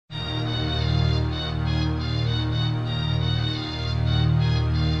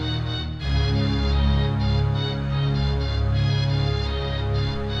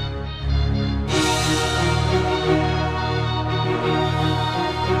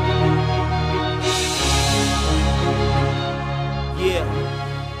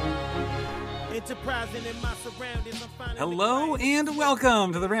Hello and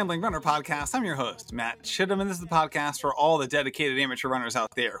welcome to the Rambling Runner Podcast. I'm your host, Matt Chittum, and this is the podcast for all the dedicated amateur runners out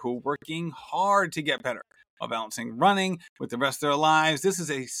there who are working hard to get better while balancing running with the rest of their lives. This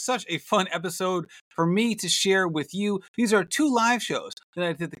is such a fun episode for me to share with you. These are two live shows that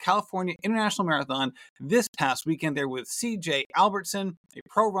I did the California International Marathon this past weekend there with CJ Albertson, a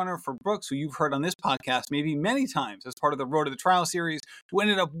pro runner for Brooks, who you've heard on this podcast maybe many times as part of the Road to the Trial series, who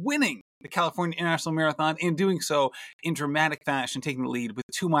ended up winning the California International Marathon and doing so in dramatic fashion, taking the lead with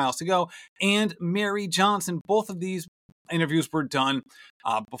 2 miles to go. And Mary Johnson, both of these interviews were done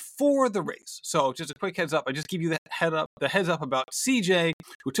before the race. So just a quick heads up. I just give you the heads up about CJ,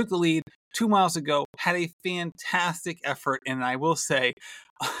 who took the lead 2 miles ago, had a fantastic effort. And I will say,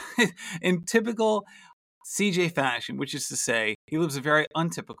 in typical CJ fashion, which is to say, he lives a very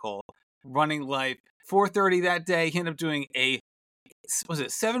untypical running life. 4:30 that day, he ended up doing a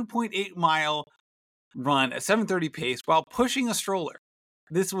 7.8 mile run at 7:30 pace while pushing a stroller.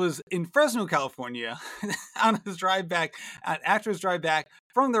 This was in Fresno, California, on his drive back, after his drive back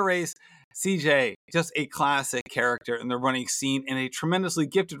from the race. CJ, just a classic character in the running scene and a tremendously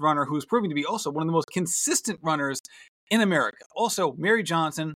gifted runner who's proving to be also one of the most consistent runners in America. Also, Mary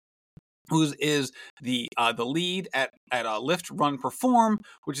Johnson, who is the lead at Lift, Run, Perform,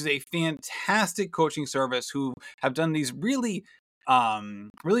 which is a fantastic coaching service who have done these really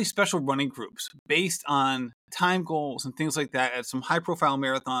special running groups based on time goals and things like that at some high-profile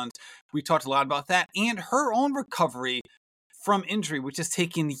marathons. We talked a lot about that and her own recovery from injury, which has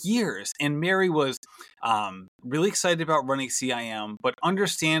taken years. And Mary was really excited about running CIM, but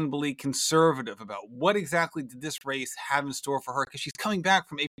understandably conservative about what exactly did this race have in store for her, because she's coming back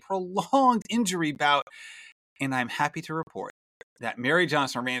from a prolonged injury bout. And I'm happy to report that Mary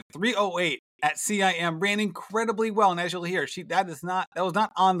Johnson ran 3:08 at CIM, ran incredibly well. And as you'll hear, that was not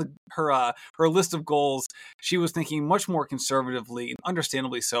on her list of goals. She was thinking much more conservatively, and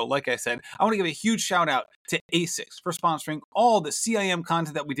understandably so. Like I said, I want to give a huge shout out to ASICS for sponsoring all the CIM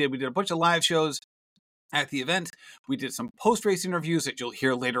content that we did. We did a bunch of live shows at the event. We did some post-race interviews that you'll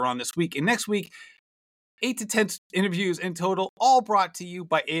hear later on this week. And next week, 8 to 10 interviews in total, all brought to you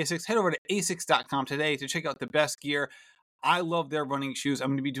by ASICS. Head over to asics.com today to check out the best gear. I love their running shoes. I'm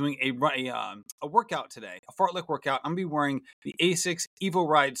going to be doing a workout today, a fartlek workout. I'm going to be wearing the ASICS Evo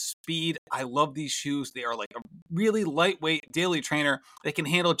Ride Speed. I love these shoes. They are like a really lightweight daily trainer. They can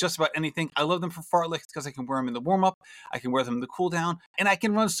handle just about anything. I love them for fartleks because I can wear them in the warm-up, I can wear them in the cool down, and I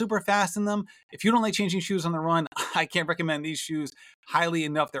can run super fast in them. If you don't like changing shoes on the run, I can't recommend these shoes highly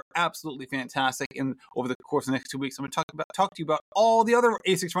enough. They're absolutely fantastic. And over the course of the next 2 weeks, I'm going to talk to you about all the other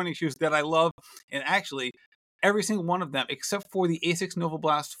ASICS running shoes that I love. And actually, every single one of them, except for the ASICS Nova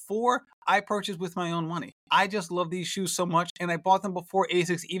Blast 4, I purchased with my own money. I just love these shoes so much, and I bought them before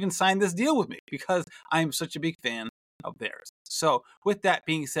ASICS even signed this deal with me because I am such a big fan of theirs. So with that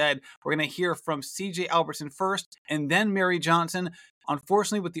being said, we're going to hear from CJ Albertson first, and then Mary Johnson.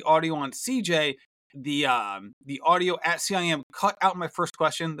 Unfortunately, with the audio on CJ, the audio at CIM cut out my first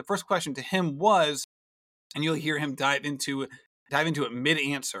question. The first question to him was, and you'll hear him dive into it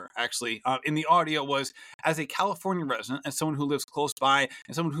mid-answer, actually, in the audio, was, as a California resident, as someone who lives close by,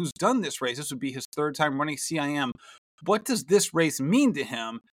 and someone who's done this race, this would be his third time running CIM, what does this race mean to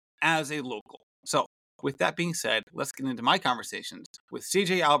him as a local? So, with that being said, let's get into my conversations with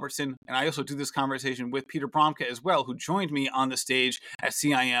CJ Albertson, and I also do this conversation with Peter Bromka as well, who joined me on the stage at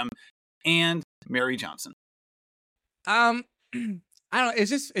CIM, and Mary Johnson. I don't know, it's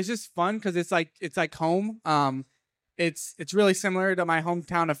just fun because it's like home. It's really similar to my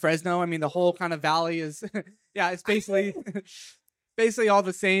hometown of Fresno. I mean, the whole kind of valley is, yeah, it's basically all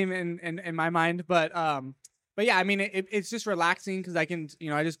the same in my mind. But yeah, I mean, it's just relaxing because I can,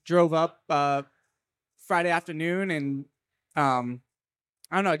 I just drove up Friday afternoon, and I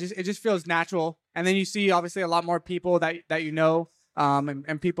don't know, it just feels natural. And then you see obviously a lot more people that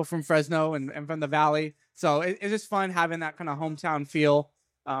and people from Fresno and from the valley. So it's just fun having that kind of hometown feel.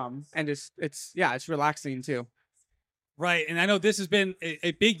 And it's relaxing too. Right. And I know this has been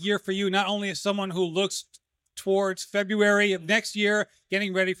a big year for you, not only as someone who looks towards February of next year,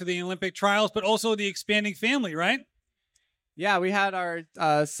 getting ready for the Olympic trials, but also the expanding family, right? Yeah, we had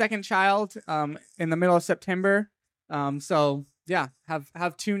our second child in the middle of September. So yeah,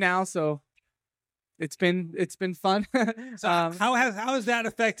 have two now. So it's been fun. So how has that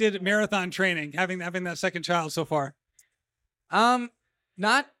affected marathon training, having that second child so far?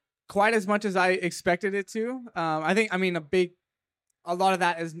 Not quite as much as I expected it to. A lot of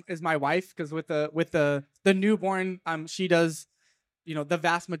that is my wife, because with the newborn, she does, the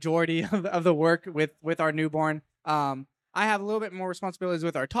vast majority of the work with our newborn. I have a little bit more responsibilities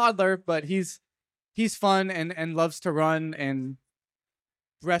with our toddler, but he's he's fun and loves to run and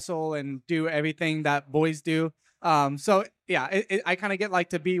wrestle and do everything that boys do. So yeah, I kind of get like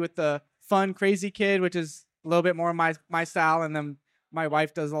to be with the fun, crazy kid, which is a little bit more my style. And then my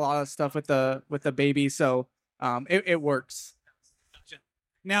wife does a lot of stuff with the baby. So it works.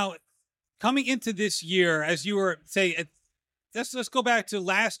 Now, coming into this year, as you were say, let's go back to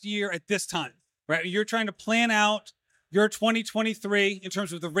last year at this time, right? You're trying to plan out your 2023 in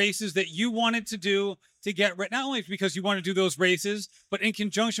terms of the races that you wanted to do to get ready, not only because you want to do those races, but in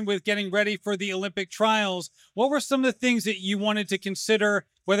conjunction with getting ready for the Olympic trials. What were some of the things that you wanted to consider,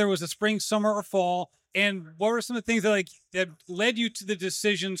 whether it was a spring, summer, or fall? And what were some of the things that led you to the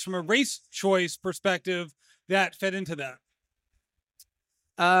decisions from a race choice perspective that fed into that?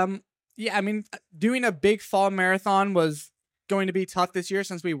 Yeah, I mean, doing a big fall marathon was going to be tough this year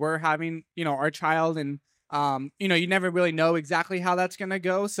since we were having, our child, and you never really know exactly how that's going to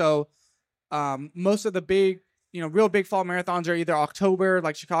go. So, most of the big, real big fall marathons are either October,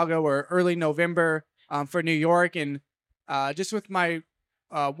 like Chicago, or early November, for New York. And, just with my,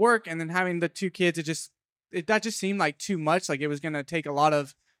 work and then having the two kids, that just seemed like too much. Like it was going to take a lot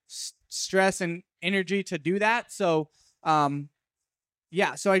of stress and energy to do that. So,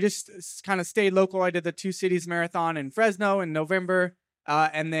 yeah, so I just kind of stayed local. I did the 2 Cities Marathon in Fresno in November,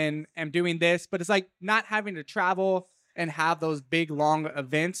 and then am doing this. But it's like not having to travel and have those big, long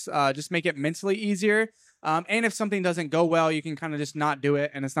events just make it mentally easier. And if something doesn't go well, you can kind of just not do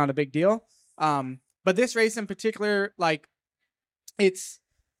it, and it's not a big deal. But this race in particular, like, it's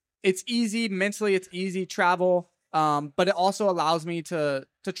easy mentally. It's easy travel. But it also allows me to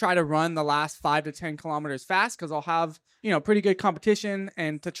try to run the last 5 to 10 kilometers fast, because I'll have, pretty good competition.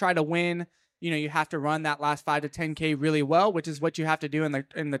 And to try to win, you have to run that last 5 to 10K really well, which is what you have to do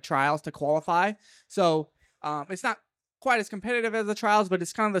in the trials to qualify. So it's not quite as competitive as the trials, but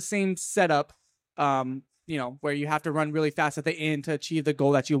it's kind of the same setup, where you have to run really fast at the end to achieve the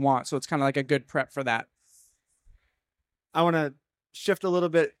goal that you want. So it's kind of like a good prep for that. I want to shift a little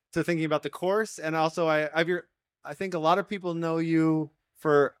bit to thinking about the course. And also I think a lot of people know you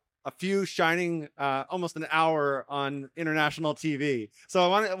for a few shining almost an hour on international TV.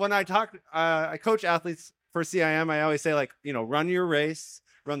 So when I coach athletes for CIM, I always say, like, run your race,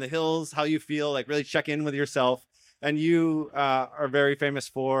 run the hills, how you feel, like really check in with yourself. And you are very famous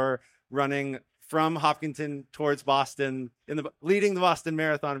for running from Hopkinton towards Boston leading the Boston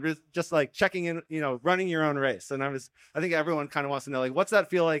Marathon, just like checking in, running your own race. And I think everyone kind of wants to know, like, what's that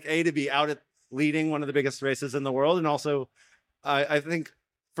feel like, to be out at leading one of the biggest races in the world? And also, I think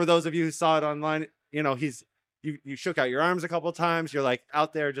for those of you who saw it online, you shook out your arms a couple of times. You're like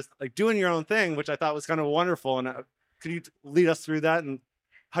out there just like doing your own thing, which I thought was kind of wonderful. And could you lead us through that? And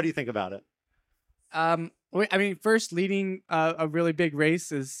how do you think about it? I mean, first, leading a really big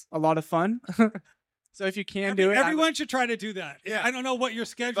race is a lot of fun. So if you can do it, everyone should try to do that. Yeah. I don't know what your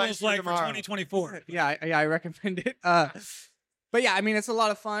schedule is like for 2024. Yeah, I recommend it. But yeah, I mean, it's a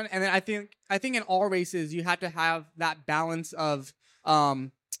lot of fun. And then I think in all races, you have to have that balance of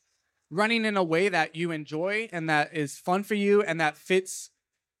running in a way that you enjoy and that is fun for you and that fits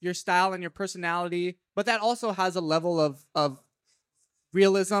your style and your personality, but that also has a level of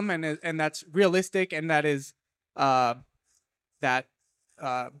realism and that's realistic and that is that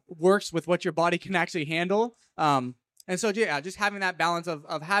works with what your body can actually handle. And so yeah, just having that balance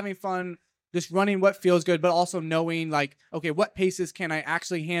of having fun, just running what feels good, but also knowing, like, okay, what paces can I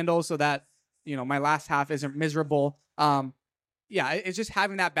actually handle so that, my last half isn't miserable. Yeah, it's just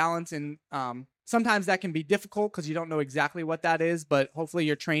having that balance. And sometimes that can be difficult because you don't know exactly what that is, but hopefully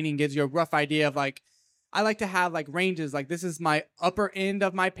your training gives you a rough idea of, like, I like to have like ranges, like this is my upper end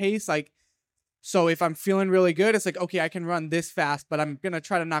of my pace. Like, so if I'm feeling really good, it's like, okay, I can run this fast, but I'm going to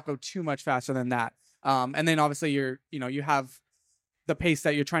try to not go too much faster than that. And then obviously you have the pace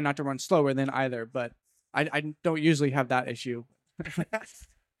that you're trying not to run slower than either, but I don't usually have that issue.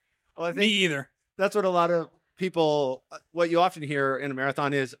 Well, I think Me either. that's what a lot of people, what you often hear in a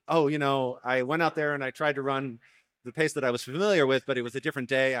marathon is, I went out there and I tried to run the pace that I was familiar with, but it was a different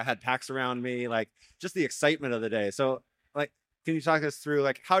day. I had packs around me, like just the excitement of the day. So, like, can you talk us through,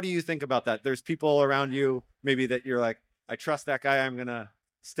 like, how do you think about that? There's people around you maybe that you're like, I trust that guy, I'm going to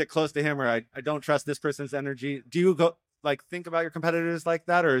stick close to him, or I don't trust this person's energy. Do you go like think about your competitors like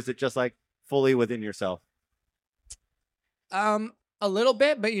that, or is it just like fully within yourself? A little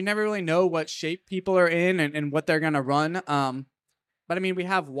bit, but you never really know what shape people are in and what they're going to run. But I mean, we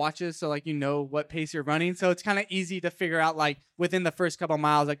have watches, so like, what pace you're running. So it's kind of easy to figure out, like, within the first couple of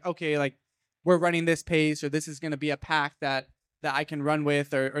miles, like, okay, like we're running this pace, or this is going to be a pack that I can run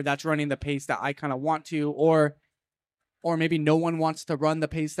with, or that's running the pace that I kind of want to, or or maybe no one wants to run the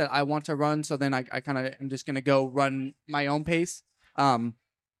pace that I want to run. So then I kind of am just going to go run my own pace. So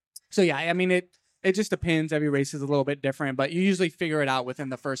yeah, I mean, it just depends. Every race is a little bit different, but you usually figure it out within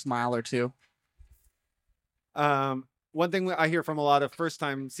the first mile or two. One thing I hear from a lot of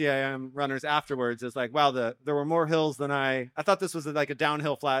first-time CIM runners afterwards is like, wow, there were more hills than I thought this was like a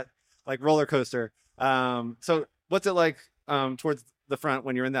downhill flat, like roller coaster. So what's it like towards the front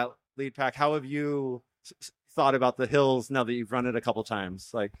when you're in that lead pack? How have you thought about the hills now that you've run it a couple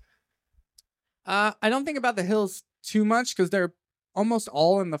times? Like, I don't think about the hills too much because they're almost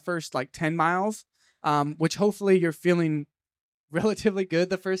all in the first like 10 miles, which hopefully you're feeling relatively good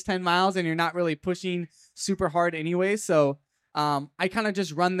the first 10 miles and you're not really pushing super hard anyway. So I kind of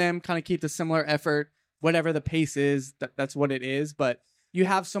just run them, kind of keep the similar effort, whatever the pace is, that's what it is. But you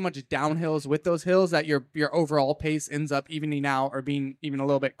have so much downhills with those hills that your overall pace ends up evening out or being even a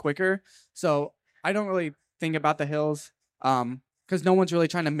little bit quicker. So I don't really think about the hills because no one's really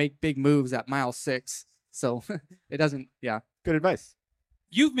trying to make big moves at mile 6. So it doesn't, yeah. good advice.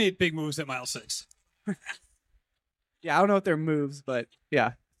 You've made big moves at mile 6. Yeah, I don't know if they're moves, but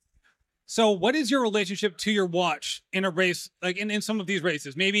yeah. So what is your relationship to your watch in a race, like in some of these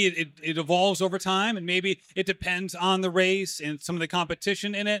races? Maybe it evolves over time and maybe it depends on the race and some of the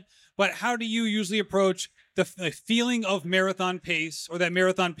competition in it. But how do you usually approach the feeling of marathon pace or that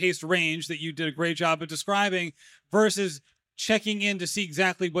marathon pace range that you did a great job of describing versus checking in to see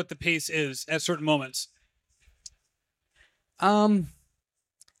exactly what the pace is at certain moments?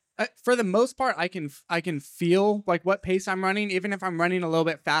 For the most part, I can feel like what pace I'm running, even if I'm running a little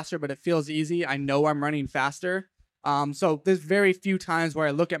bit faster, but it feels easy. I know I'm running faster. So there's very few times where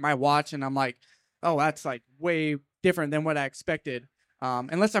I look at my watch and I'm like, oh, that's like way different than what I expected.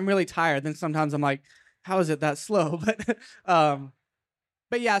 Unless I'm really tired, then sometimes I'm like, how is it that slow?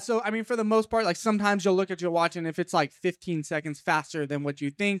 But yeah, so I mean, for the most part, like sometimes you'll look at your watch and if it's like 15 seconds faster than what you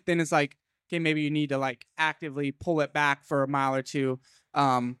think, then it's like, okay, maybe you need to like actively pull it back for a mile or two.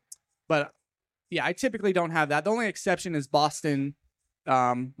 But yeah, I typically don't have that. The only exception is Boston.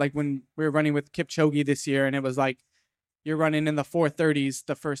 Like when we were running with Kipchoge this year and it was like, you're running in the 4:30s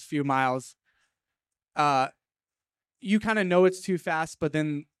the first few miles. You kind of know it's too fast, but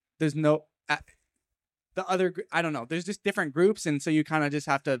then there's no, the other, I don't know, there's just different groups. And so you kind of just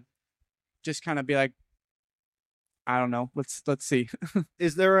have to just kind of be like, I don't know, let's see.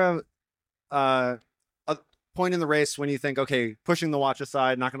 Is there a point in the race when you think, okay, pushing the watch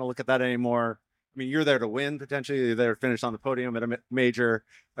aside, not going to look at that anymore? I mean, you're there to win potentially. You're there to finish on the podium at a major.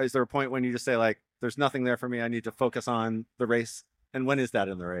 Is there a point when you just say like, there's nothing there for me, I need to focus on the race? And when is that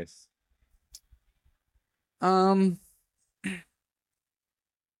in the race? I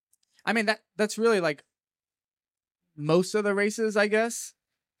mean, that's really like most of the races, I guess.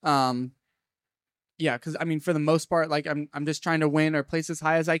 Yeah, because I mean, for the most part, like I'm just trying to win or place as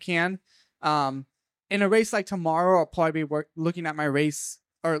high as I can. In a race like tomorrow, I'll probably be looking at my race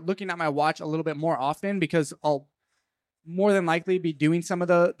or looking at my watch a little bit more often because I'll more than likely be doing some of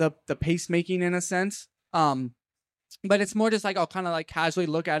the pacemaking in a sense. But it's more just like I'll kind of like casually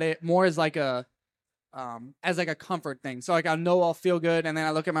look at it more as like a comfort thing. So like I know I'll feel good, and then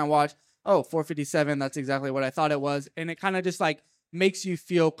I look at my watch. Oh, 4:57. That's exactly what I thought it was, and it kind of just like makes you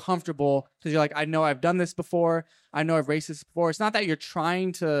feel comfortable because you're like, I know I've done this before. I know I've raced this before. It's not that you're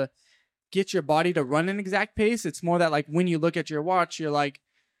trying to get your body to run an exact pace. It's more that like when you look at your watch, you're like,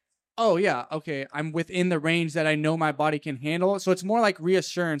 oh yeah, okay, I'm within the range that I know my body can handle. So it's more like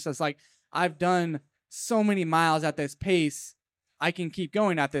reassurance. It's like, I've done so many miles at this pace, I can keep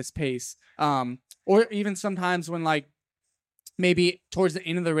going at this pace. Or even sometimes when like maybe towards the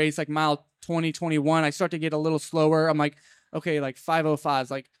end of the race, like mile 20, 21, I start to get a little slower. I'm like, okay, like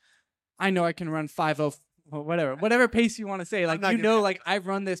 5:05, like I know I can run 5:05. Whatever pace you want to say, like, you know, like I've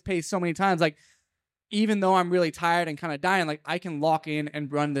run this pace so many times, like even though I'm really tired and kind of dying, like I can lock in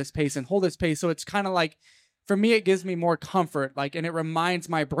and run this pace and hold this pace. So it's kind of like, for me, it gives me more comfort, like, and it reminds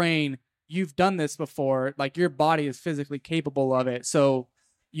my brain, you've done this before, like your body is physically capable of it. So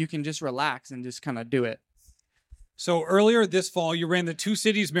you can just relax and just kind of do it. So earlier this fall, you ran the Two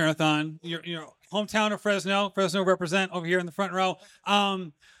Cities Marathon, your hometown of Fresno represent over here in the front row.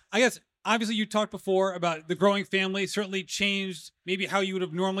 I guess, obviously you talked before about the growing family certainly changed maybe how you would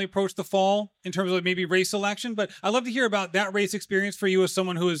have normally approached the fall in terms of maybe race selection, but I'd love to hear about that race experience for you as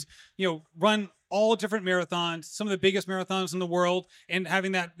someone who has, run all different marathons, some of the biggest marathons in the world, and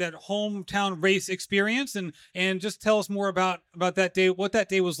having that hometown race experience, and just tell us more about that day, what that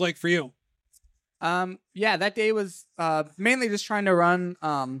day was like for you. Yeah, that day was mainly just trying to run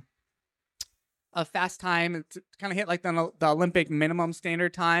a fast time to kind of hit like the Olympic minimum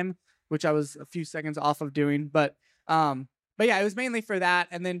standard time, which I was a few seconds off of doing. But But yeah, it was mainly for that,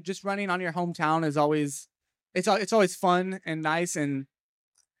 and then just running on your hometown is always it's always fun and nice. And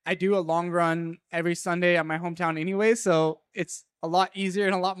I do a long run every Sunday at my hometown anyway, so it's a lot easier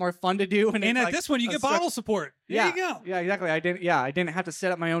and a lot more fun to do. And at this one, you get bottle support. There you go. Yeah, exactly. I didn't have to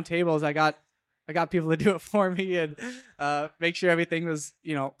set up my own tables. I got people to do it for me and make sure everything was,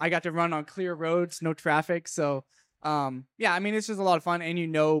 I got to run on clear roads, no traffic. So yeah, I mean, it's just a lot of fun,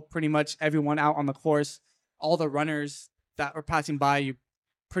 and pretty much everyone out on the course, all the runners that were passing by, you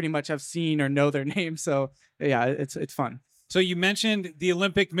pretty much have seen or know their names. So yeah, it's fun. So you mentioned the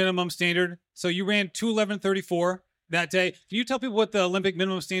Olympic minimum standard. So you ran 2:11:34 that day. Can you tell people what the Olympic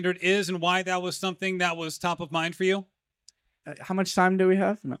minimum standard is and why that was something that was top of mind for you? How much time do we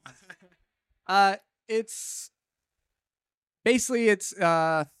have? No. It's basically it's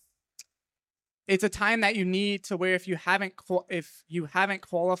a time that you need to where if you haven't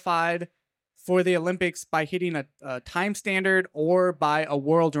qualified for the Olympics by hitting a time standard or by a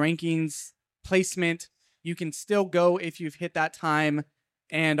world rankings placement, you can still go if you've hit that time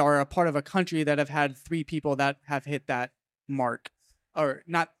and are a part of a country that have had 3 people that have hit that mark, or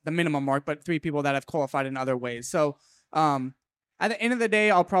not the minimum mark, but 3 people that have qualified in other ways. So at the end of the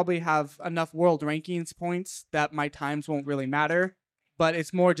day, I'll probably have enough world rankings points that my times won't really matter, but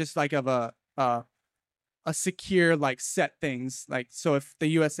it's more just like of a secure, like, set things. Like, so if the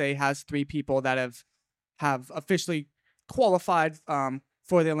USA has 3 people that have officially qualified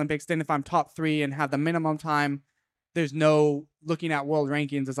for the Olympics, then if I'm top 3 and have the minimum time, there's no looking at world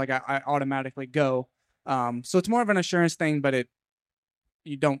rankings. It's like I automatically go. So it's more of an assurance thing, but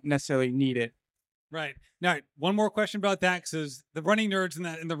you don't necessarily need it. Right. Now, one more question about that, because the running nerds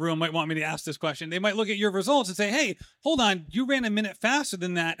in the room might want me to ask this question. They might look at your results and say, hey, hold on, you ran a minute faster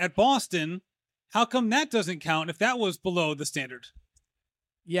than that at Boston. How come that doesn't count if that was below the standard?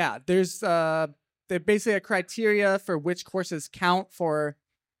 Yeah, there's basically a criteria for which courses count for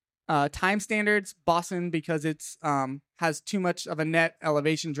time standards. Boston, because it's has too much of a net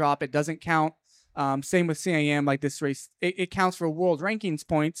elevation drop, it doesn't count. Same with CIM, like this race, it counts for world rankings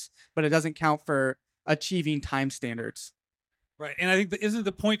points, but it doesn't count for achieving time standards. Right, and I think isn't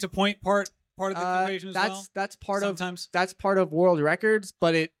the point-to-point part of the equation as well? That's part of world records,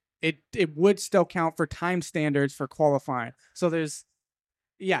 but it would still count for time standards for qualifying. So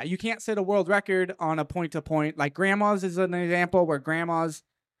you can't set a world record on a point-to-point. Like grandmas is an example where grandmas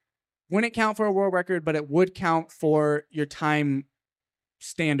wouldn't count for a world record, but it would count for your time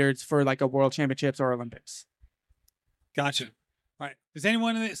standards for like a world championships or Olympics. Gotcha. All right. Does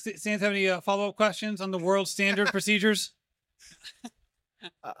anyone in the stands have any follow-up questions on the world standard procedures?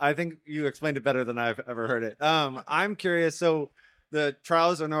 I think you explained it better than I've ever heard it. I'm curious. So the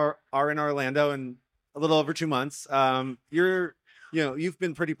trials are in Orlando in a little over 2 months. You've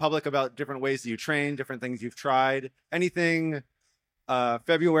been pretty public about different ways that you train, different things you've tried. Anything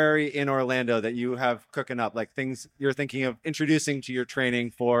February in Orlando that you have cooking up, like things you're thinking of introducing to your training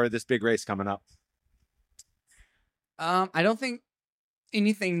for this big race coming up? I don't think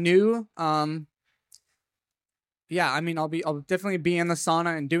anything new. Yeah, I mean, I'll definitely be in the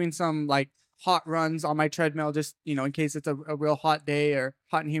sauna and doing some like hot runs on my treadmill, just, in case it's a real hot day or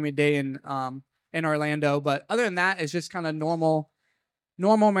hot and humid day in Orlando. But other than that, it's just kind of normal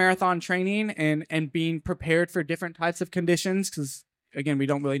marathon training and being prepared for different types of conditions, because again, we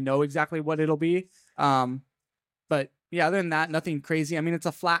don't really know exactly what it'll be. But yeah, other than that, nothing crazy. I mean, it's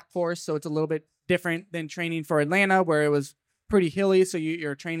a flat course, so it's a little bit different than training for Atlanta, where it was pretty hilly, so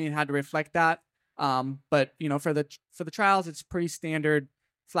your training had to reflect that. But for the trials, it's pretty standard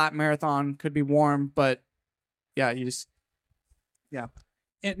flat marathon. Could be warm, but yeah,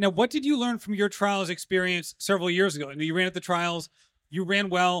 And now, what did you learn from your trials experience several years ago? You ran at the trials, you ran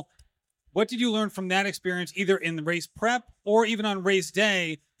well. What did you learn from that experience, either in the race prep or even on race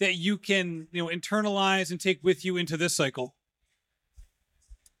day, that you can internalize and take with you into this cycle?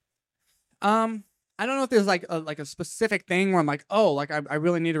 I don't know if there's like a specific thing where I'm like, oh, like I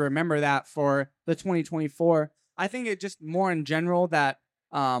really need to remember that for the 2024. I think it just more in general that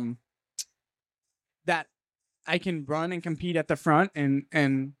that I can run and compete at the front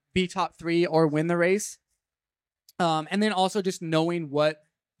and be top 3 or win the race. And then also just knowing what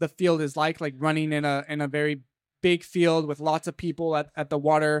the field is like running in a very big field with lots of people at the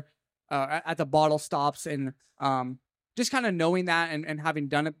water, at the bottle stops, and just kind of knowing that and having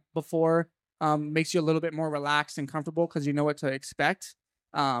done it before makes you a little bit more relaxed and comfortable, because you know what to expect.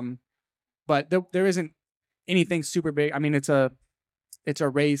 But there isn't anything super big. I mean, it's a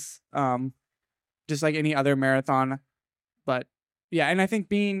race, just like any other marathon. But yeah, and I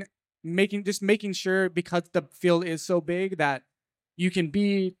think making sure, because the field is so big, that you can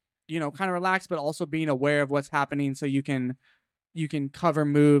be kind of relaxed, but also being aware of what's happening so you can cover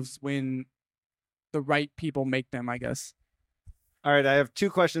moves when the right people make them, I guess. All right, I have two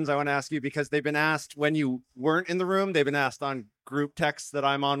questions I want to ask you because they've been asked when you weren't in the room. They've been asked on group texts that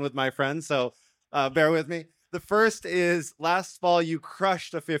I'm on with my friends, so bear with me. The first is, last fall you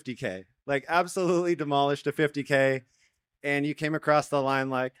crushed a 50K, like absolutely demolished a 50K, and you came across the line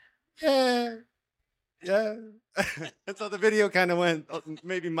like, yeah. And so the video kind of went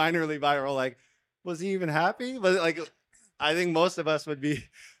maybe minorly viral. Like, was he even happy? But like, I think most of us would be,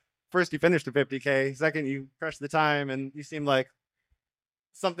 first you finished a 50K, second you crushed the time, and you seemed like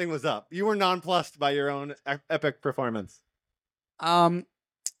something was up. You were nonplussed by your own epic performance.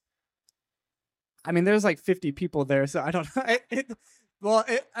 I mean, there's like 50 people there, so I don't know.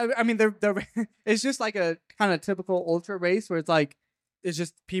 I mean, it's just like a kind of typical ultra race where it's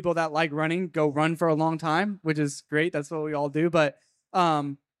just people that like running go run for a long time, which is great. That's what we all do. But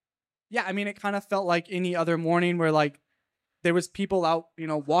yeah, I mean, it kind of felt like any other morning where like there was people out,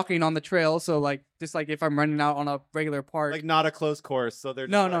 walking on the trail. So like, just like if I'm running out on a regular park, Like not a close course. So they're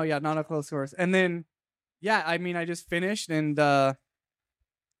just no, yeah, not a close course. And then, yeah, I mean, I just finished and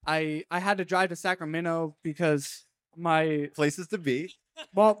I had to drive to Sacramento because my places to be.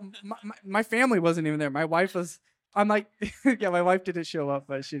 Well, my family wasn't even there. My wife was. I'm like, yeah, my wife didn't show up,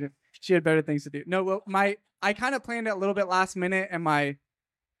 but she didn't. She had better things to do. No, well, I kind of planned it a little bit last minute, and my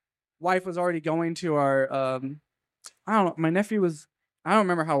wife was already going to our. I don't know. My nephew was. I don't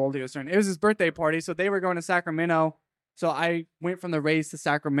remember how old he was turning. It was his birthday party, so they were going to Sacramento. So I went from the race to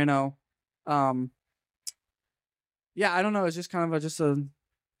Sacramento. Yeah, I don't know. It's just kind of just a.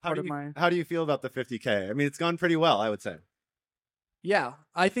 How do you feel about the 50K? I mean, it's gone pretty well, I would say. Yeah,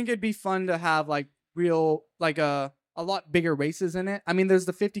 I think it'd be fun to have like real, like a lot bigger races in it. I mean, there's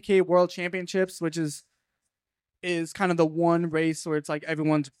the 50K World Championships, which is kind of the one race where it's like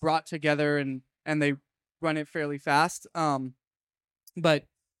everyone's brought together and they run it fairly fast. But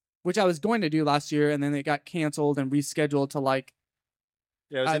which I was going to do last year, and then it got canceled and rescheduled to like.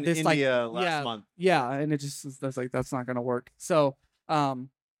 Yeah, it was in India last month. Yeah, and it that's not gonna work. So,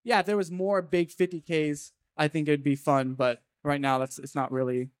 yeah, if there was more big 50Ks, I think it'd be fun. But right now, it's not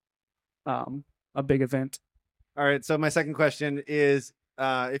really a big event. All right. So my second question is,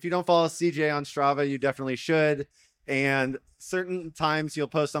 if you don't follow CJ on Strava, you definitely should. And certain times you'll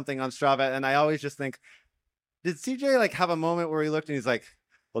post something on Strava, and I always just think, did CJ like have a moment where he looked and he's like,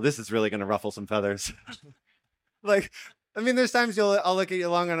 well, this is really going to ruffle some feathers? Like, I mean, there's times I'll look at you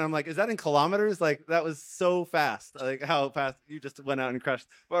long and I'm like, is that in kilometers? Like, that was so fast. Like how fast you just went out and crushed.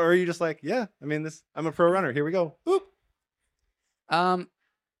 Or are you just like, yeah, I mean, I'm a pro runner. Here we go. Boop.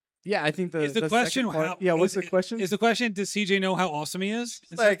 Yeah, I think the question. What's the question? Is the question, does CJ know how awesome he is?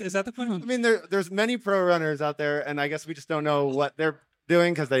 Is that the question? I mean, there's many pro runners out there, and I guess we just don't know what they're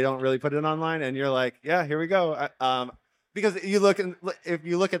doing because they don't really put it online. And you're like, yeah, here we go. Because if you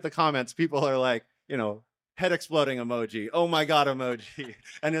look at the comments, people are like, head exploding emoji, oh my god emoji,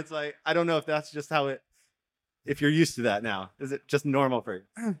 and it's like, I don't know if that's just if you're used to that now. Is it just normal for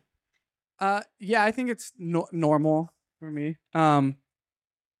you? Yeah, I think it's normal for me.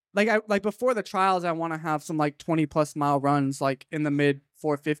 Like before the trials, I want to have some like 20+ mile runs, like in the mid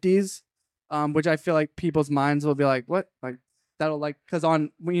 450s, which I feel like people's minds will be like, what? Like that'll like, cause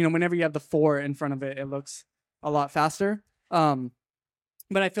whenever you have the 4 in front of it, it looks a lot faster.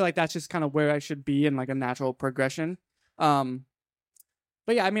 But I feel like that's just kind of where I should be in like a natural progression. But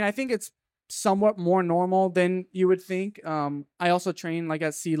yeah, I mean, I think it's somewhat more normal than you would think. I also train like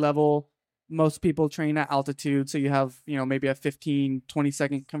at sea level. Most people train at altitude, so you have, maybe a 15-20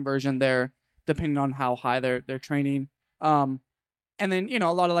 second conversion there, depending on how high they're training. And then,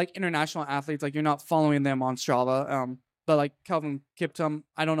 a lot of like international athletes, like you're not following them on Strava. But like Kelvin Kiptum,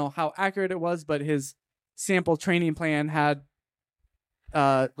 I don't know how accurate it was, but his sample training plan had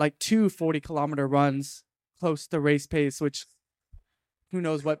like 2 40-kilometer runs close to race pace, which who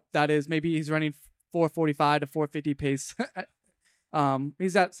knows what that is. Maybe he's running 4:45 to 4:50 pace.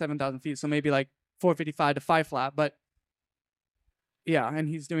 He's at 7,000 feet, so maybe like 4:55 to 5 flat. But yeah, and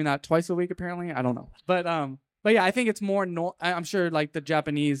he's doing that twice a week apparently. I don't know, but yeah, I think it's more. I'm sure like the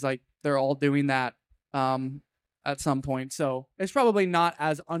Japanese, like they're all doing that at some point, so it's probably not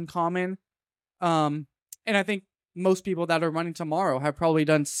as uncommon. And I think most people that are running tomorrow have probably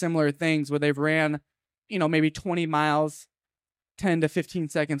done similar things where they've ran, maybe 20 miles. 10 to 15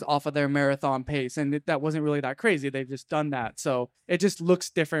 seconds off of their marathon pace, and that wasn't really that crazy. They've just done that, so it just looks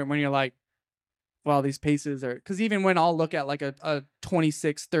different when you're like, well, these paces are, because even when I'll look at like a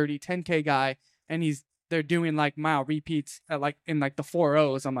 26 30 10K guy and they're doing like mile repeats at like in like the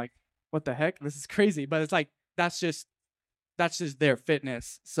 4.0s, I'm like, what the heck, this is crazy. But it's like that's that's just their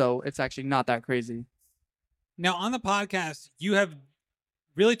fitness. So it's actually not that crazy. Now, on the podcast, you have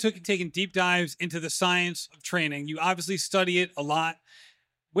really taken deep dives into the science of training. You obviously study it a lot.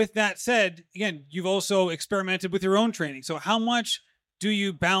 With that said, again, you've also experimented with your own training. So how much do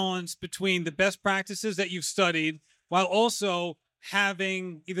you balance between the best practices that you've studied while also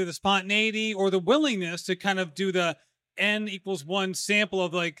having either the spontaneity or the willingness to kind of do the N=1 sample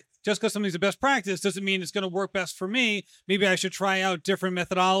of like, just because something's the best practice doesn't mean it's going to work best for me. Maybe I should try out different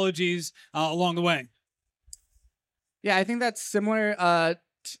methodologies along the way. Yeah, I think that's similar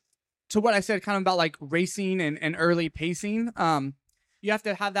to what I said kind of about like racing and early pacing. You have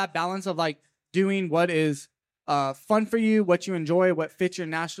to have that balance of like doing what is fun for you, what you enjoy, what fits your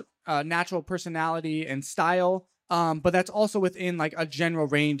natural personality and style. But that's also within like a general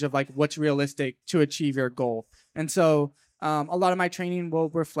range of like what's realistic to achieve your goal. And so a lot of my training will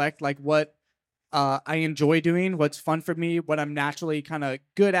reflect like what I enjoy doing, what's fun for me, what I'm naturally kind of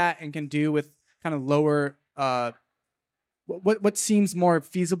good at and can do with kind of lower what seems more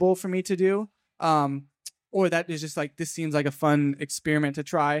feasible for me to do, or that is just like, this seems like a fun experiment to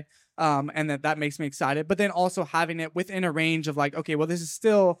try, and that makes me excited. But then also having it within a range of like, okay, well, this is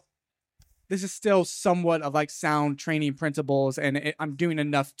still somewhat of like sound training principles, and I'm doing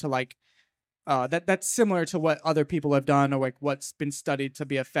enough to like that's similar to what other people have done or like what's been studied to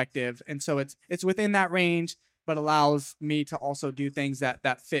be effective. And so it's within that range, but allows me to also do things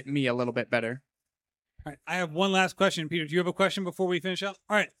that fit me a little bit better. All right. I have one last question. Peter, do you have a question before we finish up?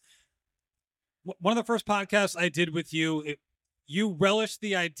 All right. One of the first podcasts I did with you, you relished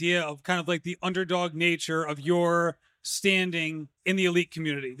the idea of kind of like the underdog nature of your standing in the elite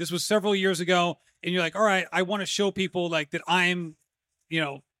community. This was several years ago. And you're like, all right, I want to show people like that I'm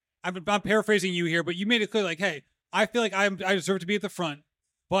paraphrasing you here, but you made it clear like, hey, I feel like I deserve to be at the front,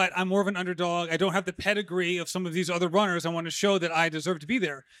 but I'm more of an underdog. I don't have the pedigree of some of these other runners. I want to show that I deserve to be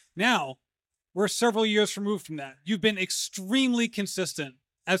there. Now, we're several years removed from that. You've been extremely consistent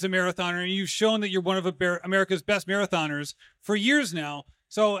as a marathoner, and you've shown that you're one of America's best marathoners for years now.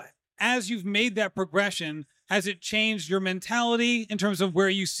 So as you've made that progression, has it changed your mentality in terms of where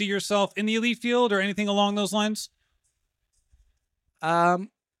you see yourself in the elite field or anything along those lines?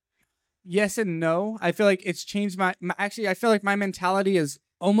 Yes and no. I feel like it's changed actually, I feel like my mentality is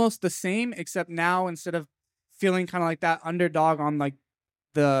almost the same, except now instead of feeling kind of like that underdog on like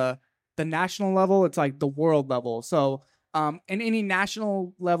the national level, it's like the world level. So in any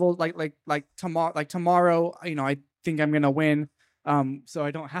national level, like tomorrow, I think I'm gonna win. So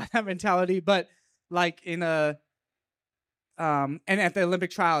I don't have that mentality. But like in and at the Olympic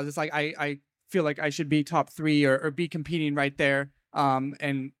trials, it's like I feel like I should be top 3 or be competing right there.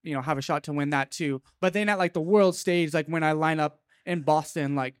 And have a shot to win that too. But then at like the world stage, like when I line up in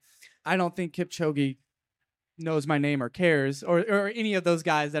Boston, like I don't think Kipchoge knows my name or cares, or any of those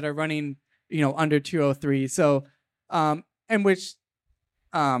guys that are running, under 2:03. So,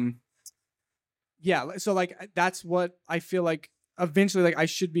 yeah. So like that's what I feel like. Eventually, like I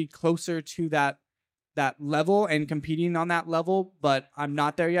should be closer to that level and competing on that level, but I'm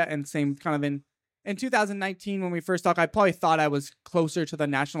not there yet. And same kind of in 2019 when we first talked, I probably thought I was closer to the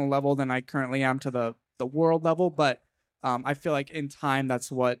national level than I currently am to the world level. But I feel like in time,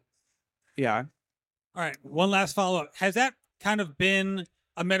 that's what, yeah. All right. One last follow-up. Has that kind of been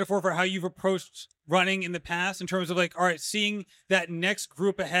a metaphor for how you've approached running in the past in terms of like, all right, seeing that next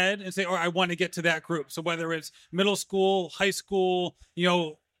group ahead and say, all right, I want to get to that group. So whether it's middle school, high school,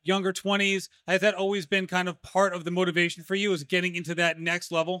 younger 20s, has that always been kind of part of the motivation for you, is getting into that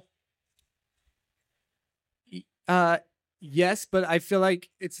next level? Yes, but I feel like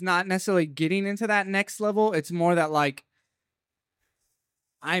it's not necessarily getting into that next level. It's more that like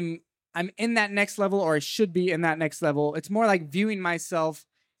I'm in that next level, or I should be in that next level. It's more like viewing myself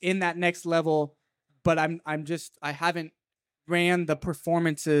in that next level, but I haven't ran the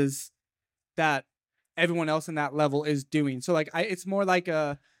performances that everyone else in that level is doing. So like it's more like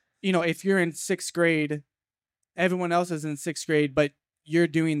if you're in 6th grade, everyone else is in 6th grade, but you're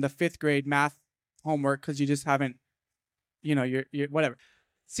doing the 5th grade math homework because you just haven't, you're whatever.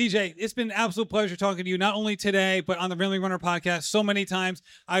 CJ, it's been an absolute pleasure talking to you, not only today, but on the Rambling Runner podcast so many times.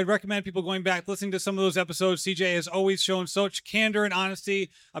 I recommend people going back, listening to some of those episodes. CJ has always shown such candor and honesty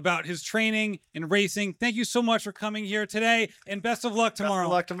about his training and racing. Thank you so much for coming here today, and best of luck tomorrow. Best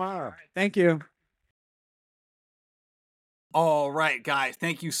of luck tomorrow. Thank you. All right, guys.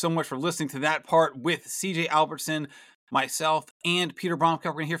 Thank you so much for listening to that part with CJ Albertson, myself, and Peter Bromkopf.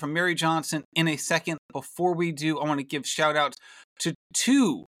 We're going to hear from Mary Johnson in a second. Before we do, I want to give shout outs to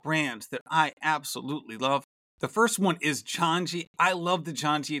 2 brands that I absolutely love. The first one is Janji. I love the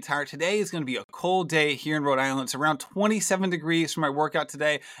Janji attire. Today is going to be a cold day here in Rhode Island. It's around 27 degrees for my workout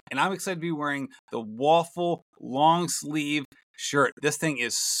today, and I'm excited to be wearing the waffle long sleeve shirt. This thing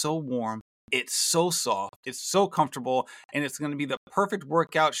is so warm. It's so soft. It's so comfortable, and it's going to be the perfect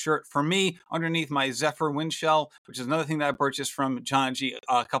workout shirt for me underneath my Zephyr wind shell, which is another thing that I purchased from Janji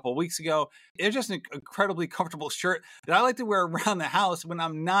a couple of weeks ago. It's just an incredibly comfortable shirt that I like to wear around the house when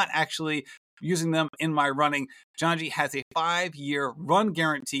I'm not actually using them in my running. Janji has a 5-year run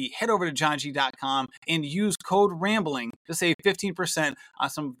guarantee. Head over to janji.com and use code RAMBLING to save 15% on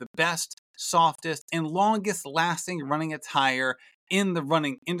some of the best, softest, and longest lasting running attire in the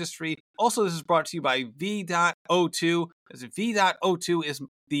running industry. Also, this is brought to you by V.02. V.02 is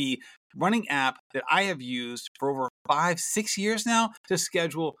the running app that I have used for over 5-6 years now to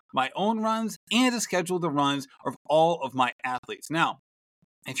schedule my own runs and to schedule the runs of all of my athletes. Now,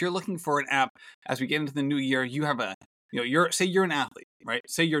 if you're looking for an app as we get into the new year, you have say you're an athlete, right?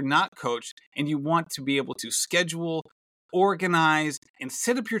 Say you're not coached and you want to be able to schedule, organize, and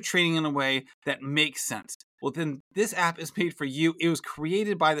set up your training in a way that makes sense. Well, then this app is made for you. It was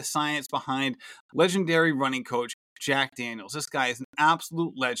created by the science behind legendary running coach Jack Daniels. This guy is an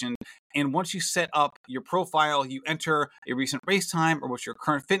absolute legend. And once you set up your profile, you enter a recent race time or what your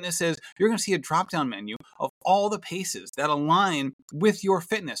current fitness is, you're going to see a drop-down menu of all the paces that align with your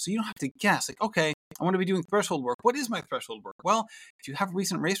fitness. So you don't have to guess, like, okay, I want to be doing threshold work. What is my threshold work? Well, if you have a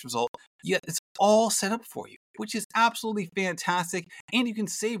recent race result, it's all set up for you, which is absolutely fantastic. And you can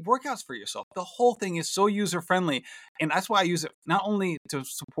save workouts for yourself. The whole thing is so user-friendly. And that's why I use it not only to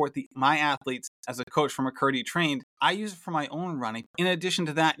support my athletes as a coach from McCurdy trained, I use it for my own running. In addition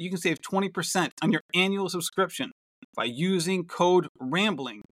to that, you can save 20% on your annual subscription by using code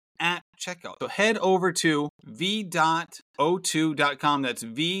RAMBLING at checkout. So head over to v.o2.com. That's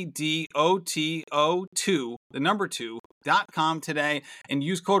VDOTO2, the number 2.com today, and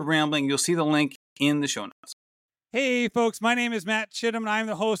use code RAMBLING. You'll see the link in the show notes. Hey, folks, my name is Matt Chittum, and I'm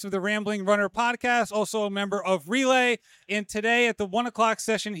the host of the Rambling Runner podcast, also a member of Relay. And today at the 1 o'clock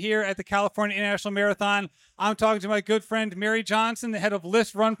session here at the California International Marathon, I'm talking to my good friend, Mary Johnson, the head of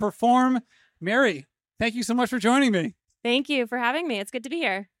Lift, Run, Perform. Mary, thank you so much for joining me. Thank you for having me. It's good to be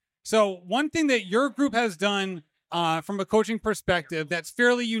here. So one thing that your group has done from a coaching perspective that's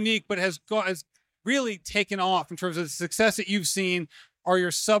fairly unique, but has really taken off in terms of the success that you've seen are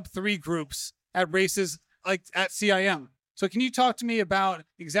your sub-3 groups at races like at CIM. So can you talk to me about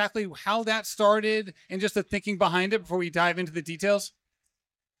exactly how that started and just the thinking behind it before we dive into the details?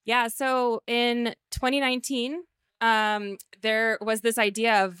 Yeah. So in 2019, there was this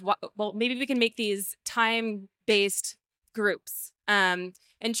idea of, well, maybe we can make these time-based groups. And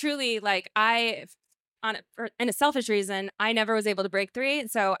truly, like in a selfish reason, I never was able to break 3.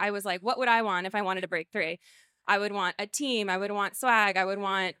 So I was like, what would I want if I wanted to break 3? I would want a team. I would want swag. I would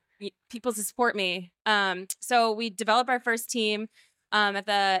want people to support me. So we developed our first team at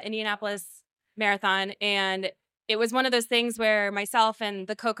the Indianapolis Marathon. And it was one of those things where myself and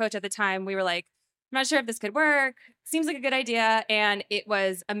the co-coach at the time, we were like, I'm not sure if this could work. Seems like a good idea. And it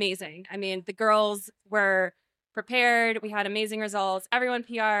was amazing. I mean, the girls were prepared. We had amazing results. Everyone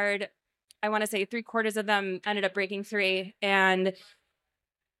PR'd. I want to say 3/4 of them ended up breaking 3. And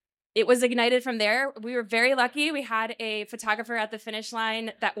it was ignited from there. We were very lucky. We had a photographer at the finish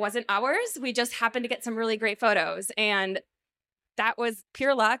line that wasn't ours. We just happened to get some really great photos. And that was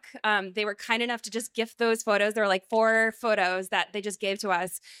pure luck. They were kind enough to just gift those photos. There were like 4 photos that they just gave to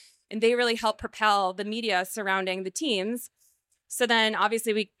us. And they really helped propel the media surrounding the teams. So then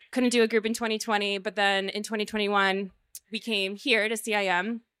obviously we couldn't do a group in 2020. But then in 2021, we came here to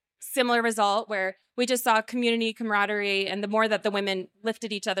CIM. Similar result where we just saw community camaraderie, and the more that the women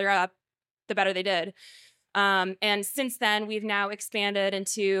lifted each other up, the better they did. And since then, we've now expanded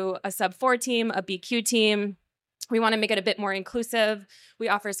into a sub-4 team, a BQ team. We want to make it a bit more inclusive. We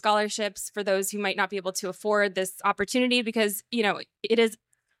offer scholarships for those who might not be able to afford this opportunity because, it is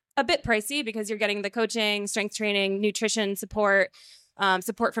a bit pricey because you're getting the coaching, strength training, nutrition support,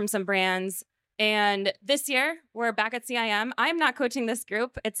 support from some brands. And this year, we're back at CIM. I'm not coaching this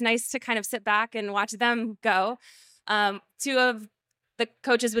group. It's nice to kind of sit back and watch them go. 2 of the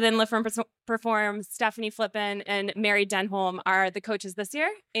coaches within Lift Run Perform, Stephanie Flippen and Mary Denholm, are the coaches this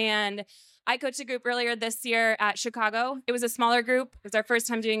year. And I coached a group earlier this year at Chicago. It was a smaller group. It was our first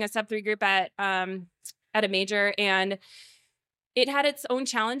time doing a sub-3 group at a major. And it had its own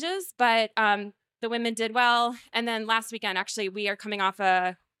challenges, but the women did well. And then last weekend, actually, we are coming off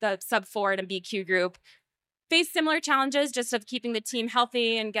the sub-4 and BQ group, faced similar challenges just of keeping the team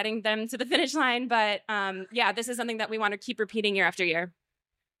healthy and getting them to the finish line. But this is something that we want to keep repeating year after year.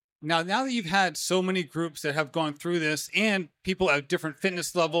 Now that you've had so many groups that have gone through this and people at different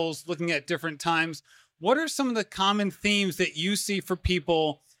fitness levels looking at different times, what are some of the common themes that you see for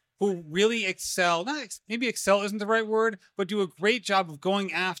people who really excel? Maybe excel isn't the right word, but do a great job of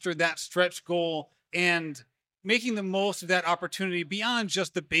going after that stretch goal and making the most of that opportunity beyond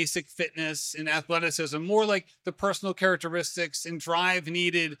just the basic fitness and athleticism, more like the personal characteristics and drive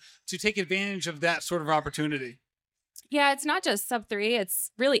needed to take advantage of that sort of opportunity. Yeah, it's not just sub 3.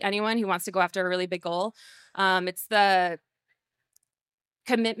 It's really anyone who wants to go after a really big goal. It's the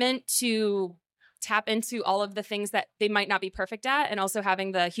commitment to tap into all of the things that they might not be perfect at, and also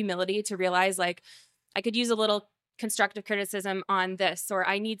having the humility to realize, like, I could use a little constructive criticism on this, or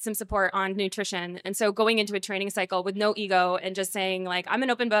I need some support on nutrition. And so going into a training cycle with no ego and just saying, like, I'm an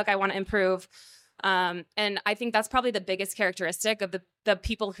open book, I want to improve. And I think that's probably the biggest characteristic of the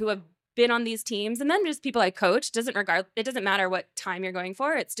people who have been on these teams, and then just people I coach. It doesn't matter what time you're going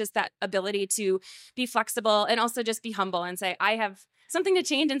for. It's just that ability to be flexible and also just be humble and say, I have something to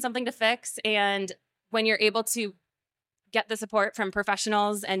change and something to fix. And when you're able to get the support from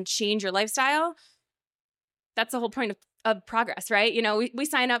professionals and change your lifestyle, that's the whole point of progress, right? You know, we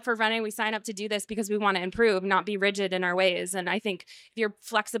sign up for running, we sign up to do this because we want to improve, not be rigid in our ways. And I think if you're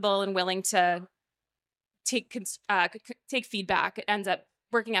flexible and willing to take feedback, it ends up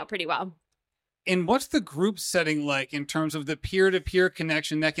working out pretty well. And what's the group setting like in terms of the peer-to-peer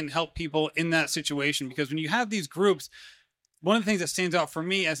connection that can help people in that situation? Because when you have these groups, one of the things that stands out for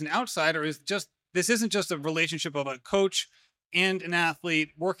me as an outsider is just, this isn't just a relationship of a coach and an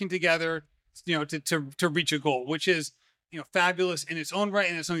athlete working together, you know, to reach a goal, which is, you know, fabulous in its own right.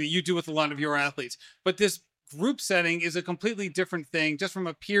 And it's something that you do with a lot of your athletes. But this group setting is a completely different thing just from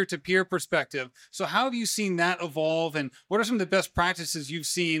a peer-to-peer perspective. So how have you seen that evolve, and what are some of the best practices you've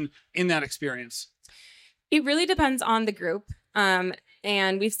seen in that experience? It really depends on the group. And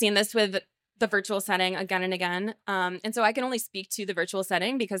we've seen this with the virtual setting again and again. And so I can only speak to the virtual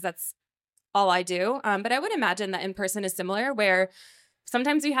setting because that's all I do. But I would imagine that in person is similar, where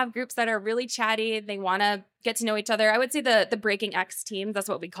sometimes we have groups that are really chatty. They want to get to know each other. I would say the Breaking X team, that's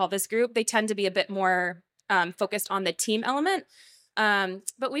what we call this group. They tend to be a bit more focused on the team element.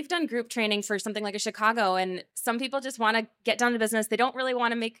 But we've done group training for something like a Chicago, and some people just want to get down to business. They don't really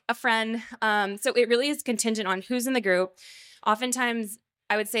want to make a friend. So it really is contingent on who's in the group. Oftentimes,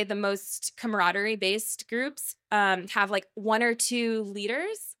 I would say the most camaraderie-based groups have like 1 or 2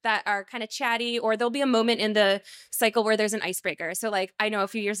 leaders that are kind of chatty, or there'll be a moment in the cycle where there's an icebreaker. So like, I know a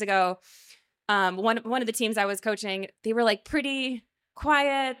few years ago, one of the teams I was coaching, they were like pretty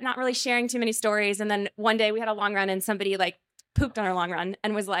quiet, not really sharing too many stories. And then one day we had a long run and somebody like pooped on our long run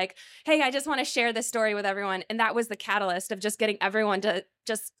and was like, hey, I just want to share this story with everyone. And that was the catalyst of just getting everyone to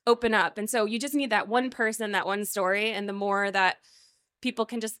just open up. And so you just need that one person, that one story. And the more that people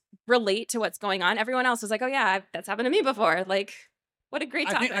can just relate to what's going on, everyone else was like, oh yeah, that's happened to me before. Like, what a great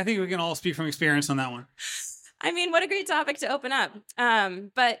topic. I think we can all speak from experience on that one. I mean, what a great topic to open up.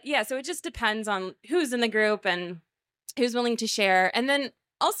 But yeah, so it just depends on who's in the group and who's willing to share. And then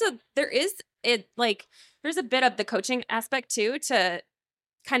also there's a bit of the coaching aspect too, to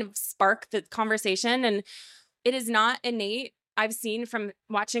kind of spark the conversation. And it is not innate. I've seen from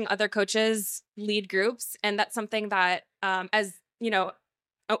watching other coaches lead groups. And that's something that, as you know,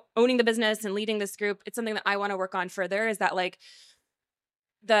 owning the business and leading this group, it's something that I want to work on further, is that like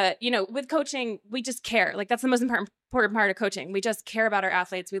with coaching, we just care. Like that's the most important part of coaching. We just care about our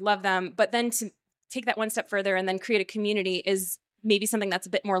athletes. We love them. But then to take that one step further and then create a community is maybe something that's a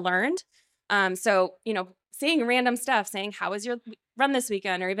bit more learned. So, you know, saying random stuff, saying, how was your run this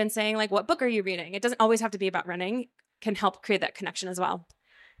weekend? Or even saying like, what book are you reading? It doesn't always have to be about running, can help create that connection as well.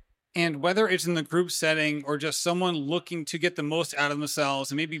 And whether it's in the group setting or just someone looking to get the most out of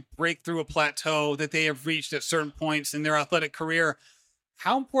themselves and maybe break through a plateau that they have reached at certain points in their athletic career,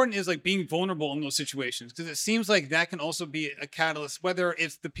 how important is like being vulnerable in those situations? Because it seems like that can also be a catalyst, whether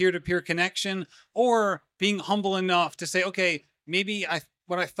it's the peer-to-peer connection or being humble enough to say, okay, maybe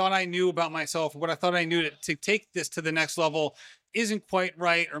what I thought I knew about myself, what I thought I knew to take this to the next level isn't quite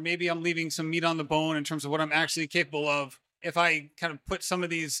right. Or maybe I'm leaving some meat on the bone in terms of what I'm actually capable of if I kind of put some of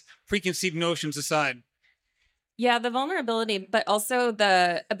these preconceived notions aside. Yeah, the vulnerability, but also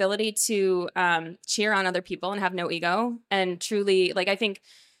the ability to cheer on other people and have no ego. And truly, like, I think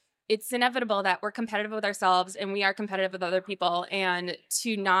it's inevitable that we're competitive with ourselves and we are competitive with other people, and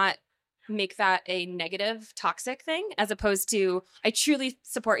to not make that a negative, toxic thing, as opposed to, I truly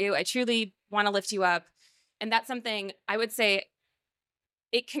support you. I truly want to lift you up. And that's something I would say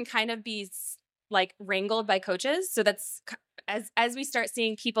it can kind of be like wrangled by coaches. So that's as we start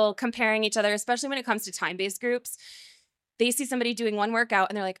seeing people comparing each other, especially when it comes to time-based groups, they see somebody doing one workout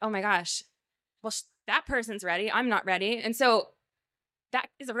and they're like, oh my gosh, well, that person's ready. I'm not ready. And so that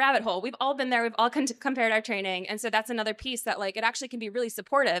is a rabbit hole. We've all been there. We've all compared our training. And so that's another piece that like, it actually can be really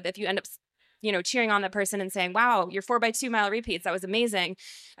supportive if you end up, cheering on that person and saying, wow, your 4x2 mile repeats, that was amazing.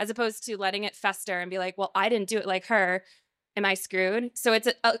 As opposed to letting it fester and be like, well, I didn't do it like her. Am I screwed? So it's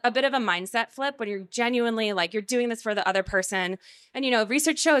a bit of a mindset flip when you're genuinely like, you're doing this for the other person. And,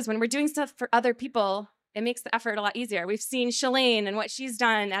 research shows when we're doing stuff for other people, it makes the effort a lot easier. We've seen Shalane and what she's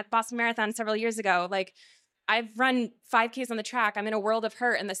done at Boston Marathon several years ago. Like, I've run 5Ks on the track. I'm in a world of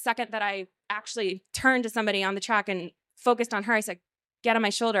hurt. And the second that I actually turned to somebody on the track and focused on her, I said, get on my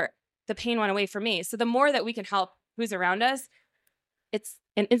shoulder. The pain went away for me. So the more that we can help who's around us, it's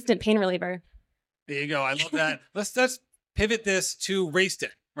an instant pain reliever. There you go. I love that. Let's pivot this to race day,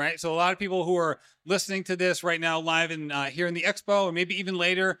 right? So a lot of people who are listening to this right now live and here in the expo, or maybe even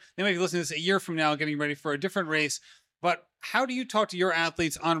later, they might be listening to this a year from now, getting ready for a different race. But how do you talk to your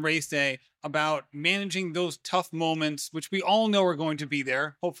athletes on race day about managing those tough moments, which we all know are going to be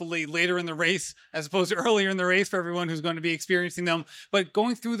there, hopefully later in the race, as opposed to earlier in the race for everyone who's going to be experiencing them, but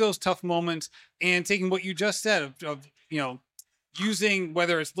going through those tough moments and taking what you just said of using,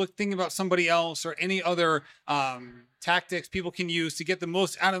 whether it's thinking about somebody else or any other tactics people can use to get the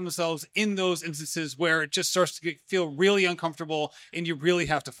most out of themselves in those instances where it just starts to feel really uncomfortable and you really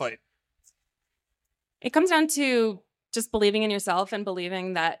have to fight. It comes down to just believing in yourself and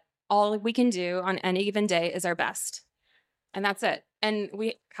believing that all we can do on any given day is our best. And that's it. And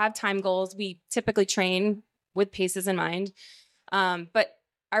we have time goals. We typically train with paces in mind. But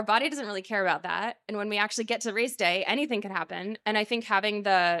our body doesn't really care about that. And when we actually get to race day, anything can happen. And I think having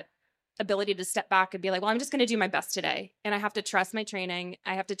the ability to step back and be like, well, I'm just going to do my best today. And I have to trust my training.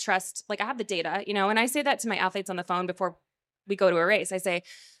 I have to trust, I have the data, and I say that to my athletes on the phone before we go to a race. I say,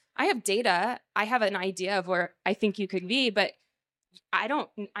 I have data. I have an idea of where I think you could be, but I'm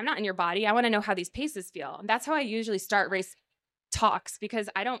not in your body. I want to know how these paces feel. And that's how I usually start race talks, because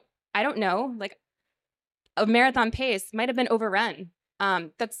I don't know, like a marathon pace might have been overrun.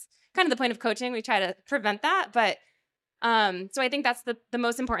 That's kind of the point of coaching. We try to prevent that. But so I think that's the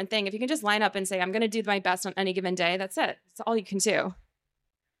most important thing. If you can just line up and say, I'm going to do my best on any given day, that's it. That's all you can do.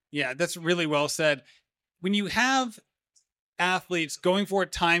 Yeah, that's really well said. When you have athletes going for a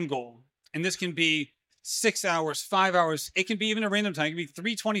time goal, and this can be 6 hours, 5 hours, it can be even a random time, it can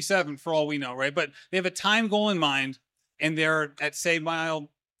be 3:27 for all we know, right? But they have a time goal in mind, and they're at, say,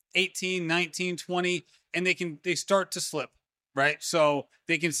 mile 18, 19, 20, and they start to slip, right? So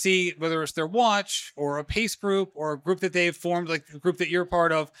they can see whether it's their watch or a pace group or a group that they've formed, like the group that you're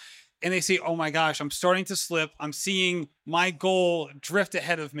part of, and they see, oh my gosh, I'm starting to slip. I'm seeing my goal drift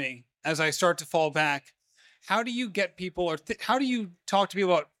ahead of me as I start to fall back. How do you get people, or how do you talk to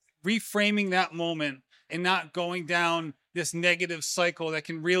people about reframing that moment and not going down this negative cycle that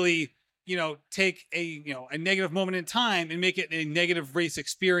can really, take a negative moment in time and make it a negative race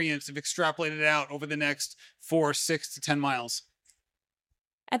experience if extrapolated out over the next 4, 6 to 10 miles?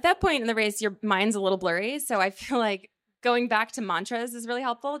 At that point in the race, your mind's a little blurry. So I feel like going back to mantras is really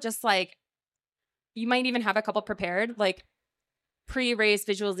helpful. Just like you might even have a couple prepared, like pre-race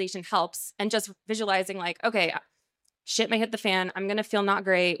visualization helps. And just visualizing like, okay, shit might hit the fan. I'm going to feel not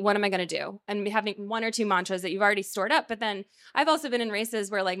great. What am I going to do? And having 1 or 2 mantras that you've already stored up. But then I've also been in races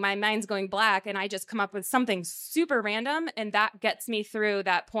where like my mind's going black and I just come up with something super random. And that gets me through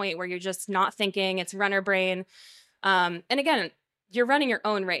that point where you're just not thinking. It's runner brain. And again, you're running your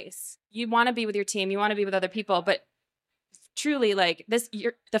own race. You want to be with your team. You want to be with other people. But truly, like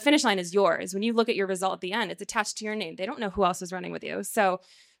the finish line is yours. When you look at your result at the end, it's attached to your name. They don't know who else is running with you. So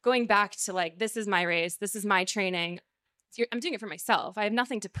going back to like, this is my race. This is my training. I'm doing it for myself. I have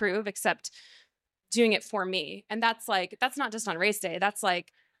nothing to prove except doing it for me. And that's not just on race day. That's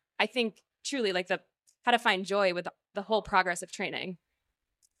like, I think truly like how to find joy with the whole progress of training.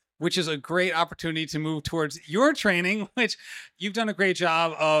 Which is a great opportunity to move towards your training, which you've done a great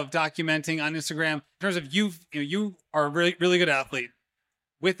job of documenting on Instagram in terms of you are a really, really good athlete.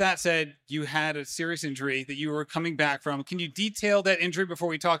 With that said, you had a serious injury that you were coming back from. Can you detail that injury before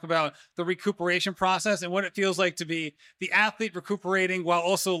we talk about the recuperation process and what it feels like to be the athlete recuperating while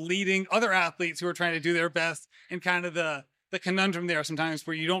also leading other athletes who are trying to do their best, and kind of the conundrum there sometimes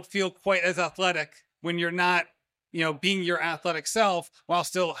where you don't feel quite as athletic when you're not, being your athletic self while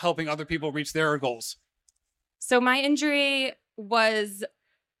still helping other people reach their goals? So my injury was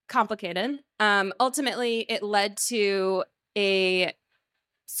complicated. Ultimately, it led to a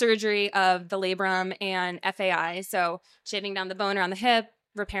surgery of the labrum and FAI. So shaving down the bone around the hip,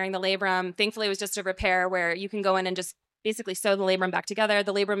 repairing the labrum. Thankfully, it was just a repair where you can go in and just basically sew the labrum back together.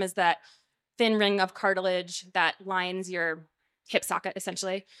 The labrum is that thin ring of cartilage that lines your hip socket,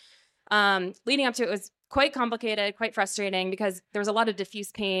 essentially. Leading up to it was quite complicated, quite frustrating because there was a lot of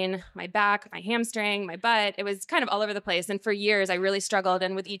diffuse pain, my back, my hamstring, my butt. It was kind of all over the place. And for years, I really struggled.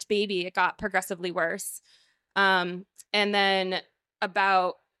 And with each baby, it got progressively worse. And then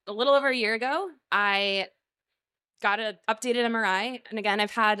about a little over a year ago, I got an updated MRI. And again,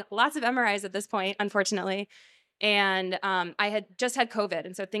 I've had lots of MRIs at this point, unfortunately. And I had just had COVID.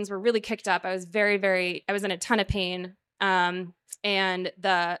 And so things were really kicked up. I was I was in a ton of pain. And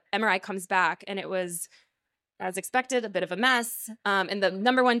the MRI comes back and it was, as expected, a bit of a mess. And the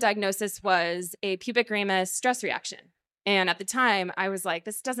number one diagnosis was a pubic ramus stress reaction. And at the time I was like,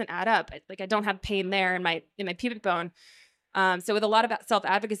 this doesn't add up. I don't have pain there in my pubic bone. So with a lot of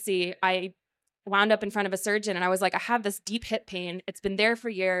self-advocacy, I wound up in front of a surgeon and I was like, I have this deep hip pain. It's been there for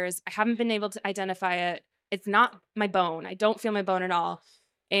years. I haven't been able to identify it. It's not my bone. I don't feel my bone at all.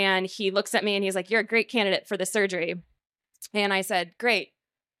 And he looks at me and he's like, you're a great candidate for the surgery. And I said, great.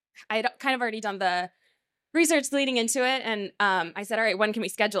 I had kind of already done the research leading into it. And I said, all right, when can we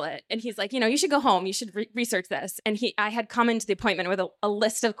schedule it? And he's like, you should go home. You should research this. And I had come into the appointment with a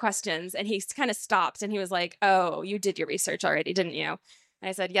list of questions and he kind of stopped and he was like, oh, you did your research already, didn't you? And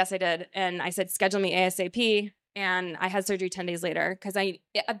I said, yes, I did. And I said, schedule me ASAP. And I had surgery 10 days later because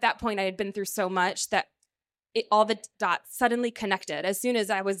at that point I had been through so much that all the dots suddenly connected as soon as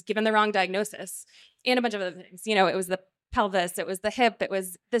I was given the wrong diagnosis and a bunch of other things. It was the pelvis, it was the hip, it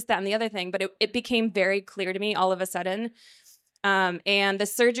was this, that, and the other thing. But it became very clear to me all of a sudden. And the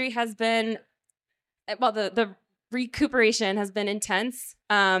surgery has been, the recuperation has been intense.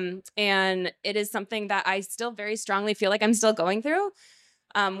 And it is something that I still very strongly feel like I'm still going through.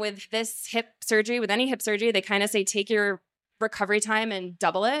 With this hip surgery, with any hip surgery, they kind of say take your recovery time and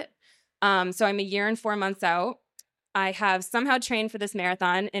double it. So I'm a year and 4 months out. I have somehow trained for this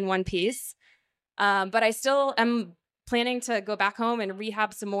marathon in one piece. But I still am planning to go back home and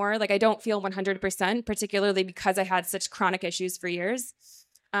rehab some more. I don't feel 100%, particularly because I had such chronic issues for years.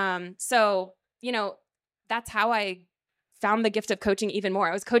 So, that's how I found the gift of coaching even more.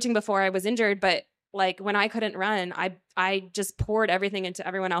 I was coaching before I was injured, but when I couldn't run, I just poured everything into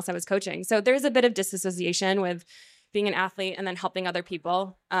everyone else I was coaching. So there's a bit of disassociation with being an athlete and then helping other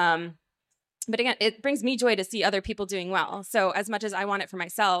people. But again, it brings me joy to see other people doing well. So as much as I want it for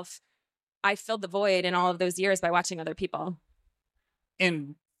myself, I filled the void in all of those years by watching other people.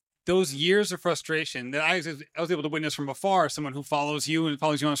 And those years of frustration that I was able to witness from afar, someone who follows you and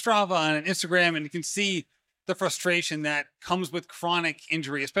follows you on Strava and on Instagram, and you can see the frustration that comes with chronic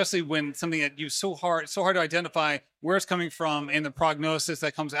injury, especially when something that you so hard to identify where it's coming from and the prognosis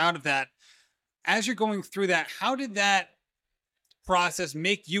that comes out of that. As you're going through that, how did that process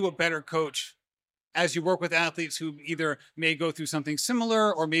make you a better coach as you work with athletes who either may go through something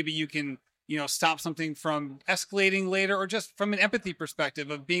similar, or maybe you can, stop something from escalating later, or just from an empathy perspective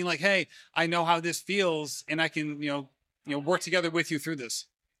of being like, hey, I know how this feels and I can, work together with you through this?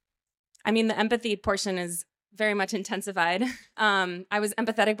 I mean, the empathy portion is very much intensified. I was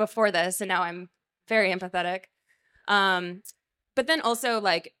empathetic before this and now I'm very empathetic. But then also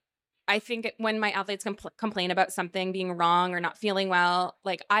I think when my athletes complain about something being wrong or not feeling well,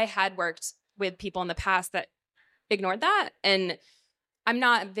 I had worked with people in the past that ignored that. And I'm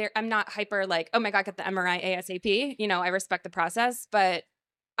not hyper oh my God, get the MRI ASAP. I respect the process, but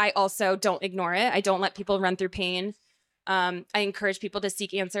I also don't ignore it. I don't let people run through pain. I encourage people to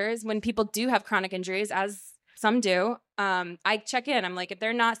seek answers when people do have chronic injuries, as some do. I check in. I'm like, if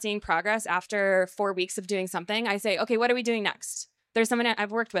they're not seeing progress after 4 weeks of doing something, I say, okay, what are we doing next? There's someone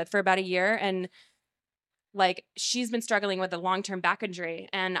I've worked with for about a year, and she's been struggling with a long-term back injury.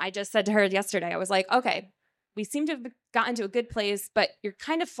 And I just said to her yesterday, I was like, okay, we seem to have gotten to a good place, but you're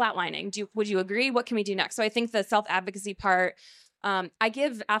kind of flatlining. Would you agree? What can we do next? So I think the self-advocacy part, I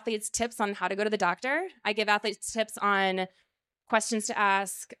give athletes tips on how to go to the doctor. I give athletes tips on questions to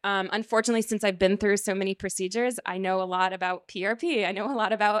ask. Unfortunately, since I've been through so many procedures, I know a lot about PRP. I know a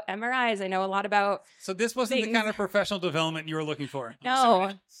lot about MRIs. I know a lot about So this wasn't the kind of professional development you were looking for.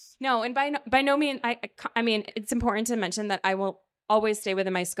 No. And by no means, I mean, it's important to mention that I will always stay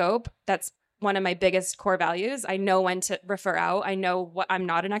within my scope. That's one of my biggest core values. I know when to refer out. I know what I'm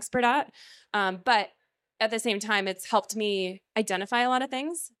not an expert at. But at the same time, it's helped me identify a lot of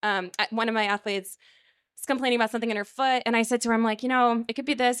things. One of my athletes was complaining about something in her foot. And I said to her, I'm like, it could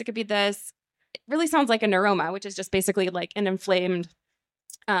be this, it could be this. It really sounds like a neuroma, which is just basically an inflamed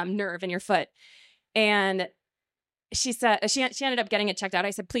nerve in your foot. And she said, she ended up getting it checked out. I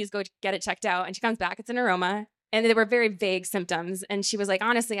said, please go get it checked out. And she comes back, it's a neuroma. And they were very vague symptoms. And she was like,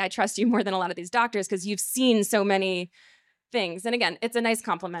 honestly, I trust you more than a lot of these doctors because you've seen so many things. And again, it's a nice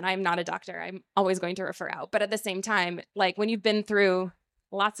compliment. I'm not a doctor. I'm always going to refer out. But at the same time, like when you've been through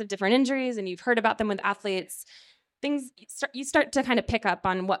lots of different injuries and you've heard about them with athletes, you start to kind of pick up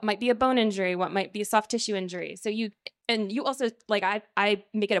on what might be a bone injury, what might be a soft tissue injury. So you also, like, I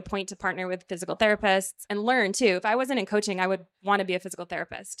make it a point to partner with physical therapists and learn too. If I wasn't in coaching, I would want to be a physical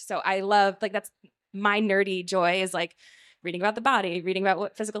therapist. So I love, like, that's my nerdy joy, is like reading about the body, reading about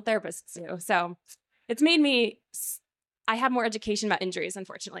what physical therapists do. So it's made me, I have more education about injuries,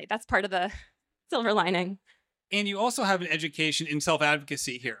 unfortunately. That's part of the silver lining. And you also have an education in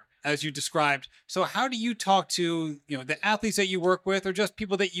self-advocacy here, as you described. So how do you talk to, the athletes that you work with, or just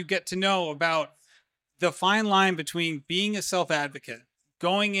people that you get to know, about the fine line between being a self-advocate,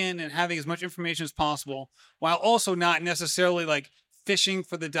 going in and having as much information as possible, while also not necessarily like fishing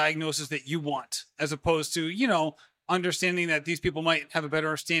for the diagnosis that you want, as opposed to, understanding that these people might have a better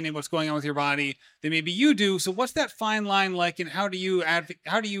understanding of what's going on with your body than maybe you do. So what's that fine line like, and how do you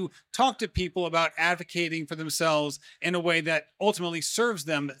talk to people about advocating for themselves in a way that ultimately serves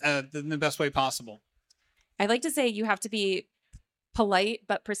them in the best way possible? I like to say you have to be polite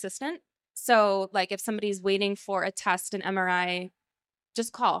but persistent. So like if somebody's waiting for a test, an MRI,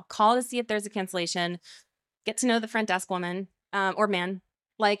 just call to see if there's a cancellation, get to know the front desk woman or man.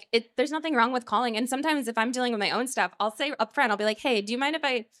 Like there's nothing wrong with calling. And sometimes if I'm dealing with my own stuff, I'll say up front, I'll be like, hey, do you mind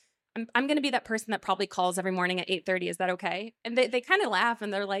if I'm going to be that person that probably calls every morning at 8:30. Is that okay? And they kind of laugh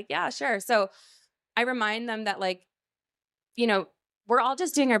and they're like, yeah, sure. So I remind them that, like, we're all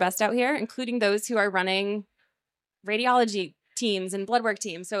just doing our best out here, including those who are running radiology teams and blood work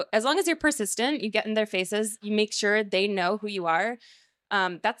teams. So as long as you're persistent, you get in their faces, you make sure they know who you are.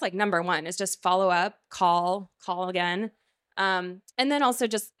 That's like number one, is just follow up, call again. And then also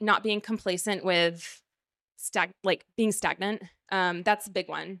just not being complacent with being stagnant. That's a big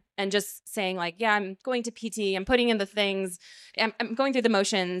one. And just saying like, yeah, I'm going to PT, I'm putting in the things, I'm going through the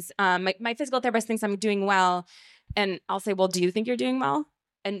motions. My physical therapist thinks I'm doing well. And I'll say, well, do you think you're doing well?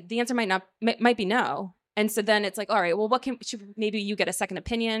 And the answer might be no. And so then it's like, all right, well, maybe you get a second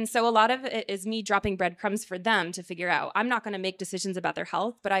opinion. So a lot of it is me dropping breadcrumbs for them to figure out. I'm not going to make decisions about their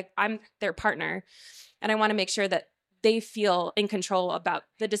health, but I'm their partner. And I want to make sure that they feel in control about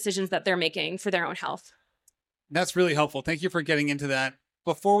the decisions that they're making for their own health. That's really helpful. Thank you for getting into that.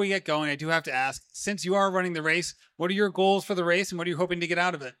 Before we get going, I do have to ask, since you are running the race, what are your goals for the race and what are you hoping to get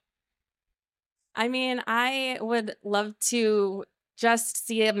out of it? I mean, I would love to just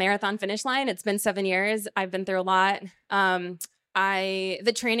see a marathon finish line. It's been 7 years. I've been through a lot.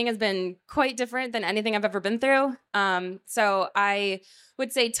 The training has been quite different than anything I've ever been through. So I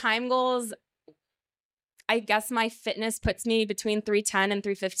would say time goals, I guess my fitness puts me between 310 and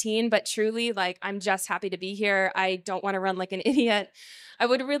 315, but truly, like, I'm just happy to be here. I don't want to run like an idiot. I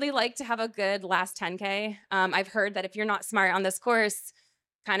would really like to have a good last 10K. I've heard that if you're not smart on this course,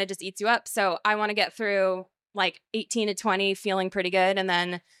 kind of just eats you up. So I want to get through like 18 to 20 feeling pretty good and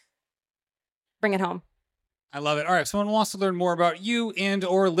then bring it home. I love it. All right. If someone wants to learn more about you and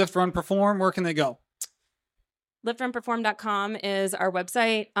or Lift Run Perform, where can they go? liftrunperform.com is our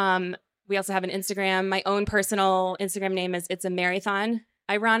website. We also have an Instagram. My own personal Instagram name is It's a Marathon.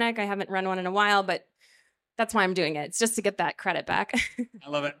 Ironic, I haven't run one in a while, but that's why I'm doing it. It's just to get that credit back. I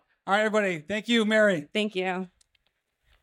love it. All right, everybody. Thank you, Mary. Thank you.